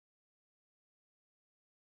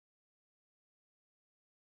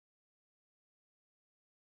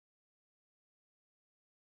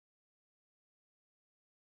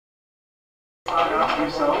Enough to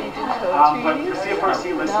do so. But for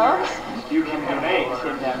CFRC listeners, you can donate. I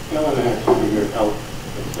want to actually need your help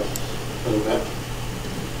with this a little bit.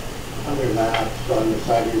 Under that, so on the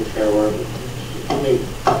side of your chair where me.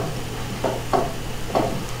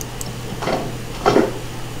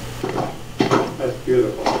 That's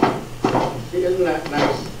beautiful. See, isn't that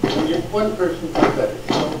nice? When one person does that, it's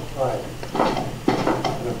so quiet.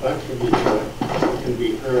 And a bunch of you do it, you can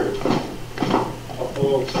be heard. A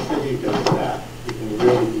whole city does that, you can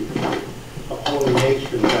really be heard. A whole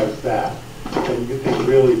nation does that, and you can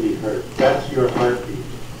really be heard. That's your heartbeat.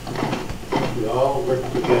 We all work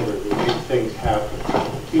together to make things happen.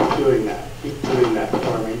 Keep doing that. Keep doing that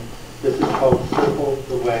for me. This is called Circle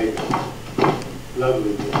the Wagons.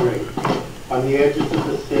 Lovely to drink. On the edges of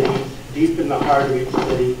the cities, deep in the heart of each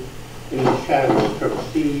city, in the shadows from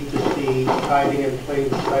sea to sea, hiding in plain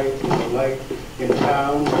sight in the light, in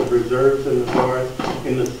towns and reserves in the north,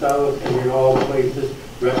 in the south and in all places,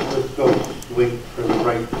 restless ghosts wait for the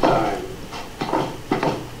right time.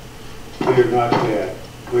 We are not dead.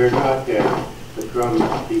 We are not dead. The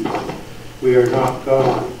drums beat. We are not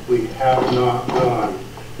gone. We have not gone.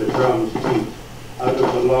 The drums beat. Out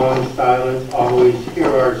of the long silence, always hear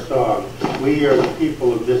our song. We are the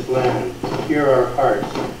people of this land. Hear our hearts.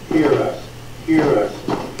 Hear us. Hear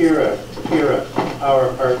us. Hear us. Hear us.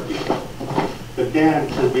 Our heartbeat. The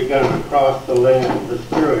dance has begun across the land. The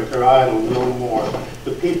spirits are idle no more.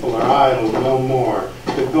 The people are idle no more.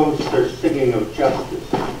 The ghosts are singing of justice.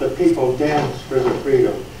 The people dance for their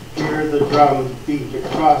freedom. Hear the drums beat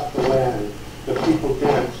across the land. The people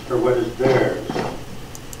dance for what is theirs.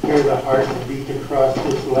 Hear the hearts beat across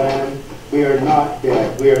this land. We are not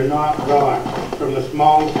dead. We are not gone. From the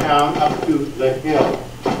small town up to the hill.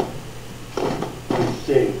 We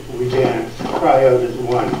sing. We dance. Cry out as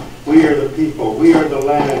one. We are the people. We are the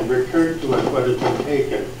land. Return to us what has been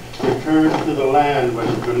taken. Return to the land what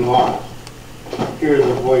has been lost. Hear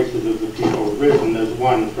the voices of the people, risen as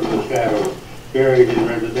one from the shadows, buried in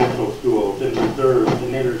residential schools, in reserves,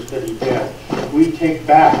 in inner-city death. We take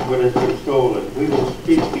back what has been stolen. We will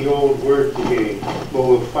speak the old words again, but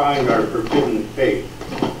we'll find our forbidden faith.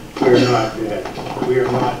 We are not dead. We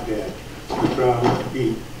are not dead. The drums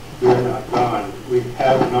beat. We are not gone. We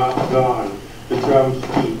have not gone. The drums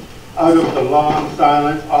beat. Out of the long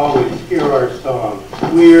silence, always hear our song.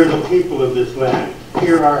 We are the people of this land.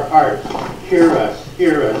 Hear our hearts. Hear us.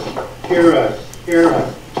 Hear us. Hear us. Hear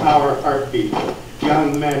us. Our heartbeat.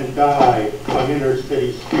 Young men die on inner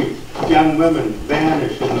city streets. Young women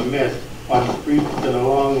vanish in the mist on streets and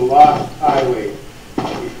along lost highways.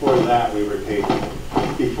 Before that we were taken.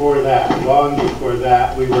 Before that, long before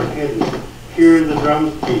that, we were hidden. Hear the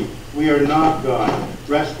drums beat. We are not gone.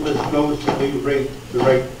 Restless ghosts, we wait the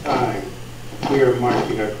right time. We are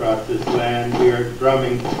marching across this land. We are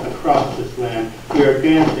drumming across this land. We are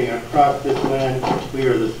dancing across this land. We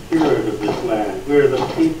are the spirit of this land. We are the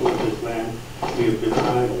people of this land. We have been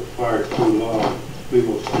idle far too long. We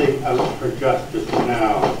will sing out for justice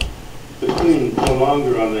now. The Queen's no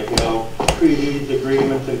longer on the hill. Treaties,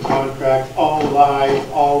 agreements, and contracts, all lies,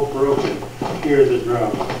 all broken. Hear the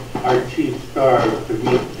drum. Our chiefs starved to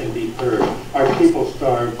meet and be heard. Our people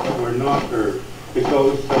starved but were not heard. The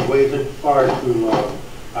ghosts have waited far too long.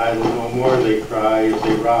 Idle no more, they cry as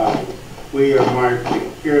they rise. We are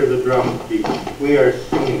marching. Hear the drums beat. We are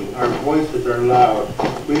singing. Our voices are loud.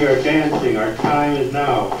 We are dancing. Our time is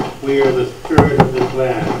now. We are the spirit of this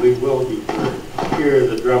land. We will be heard. Hear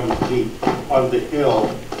the drums beat. On the hill,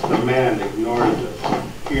 the man ignores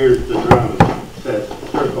us. Hears the drums. Says,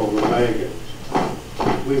 circle the wagons.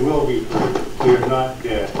 We will be heard. We are not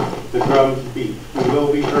dead. The drums beat. We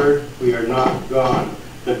will be heard. We are not gone.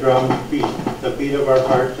 The drums beat. The beat of our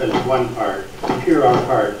hearts as one heart. Hear our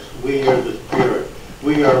hearts. We are the spirit.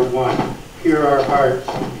 We are one. Hear our hearts.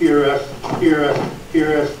 Hear us. Hear us.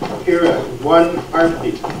 Hear us. Hear us. One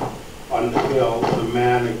heartbeat. On the hill, the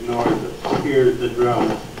man ignores us. Hears the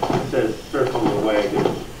drums. It says, circle the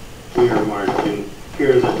wagons. We are marching.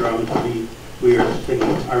 Hear the drums beat. We are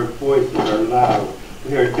singing. Our voices are loud.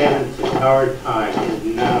 We are dancing. Our time is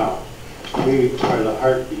now. We are the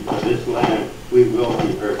heartbeat of this land. We will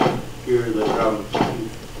be heard. Hear the drums.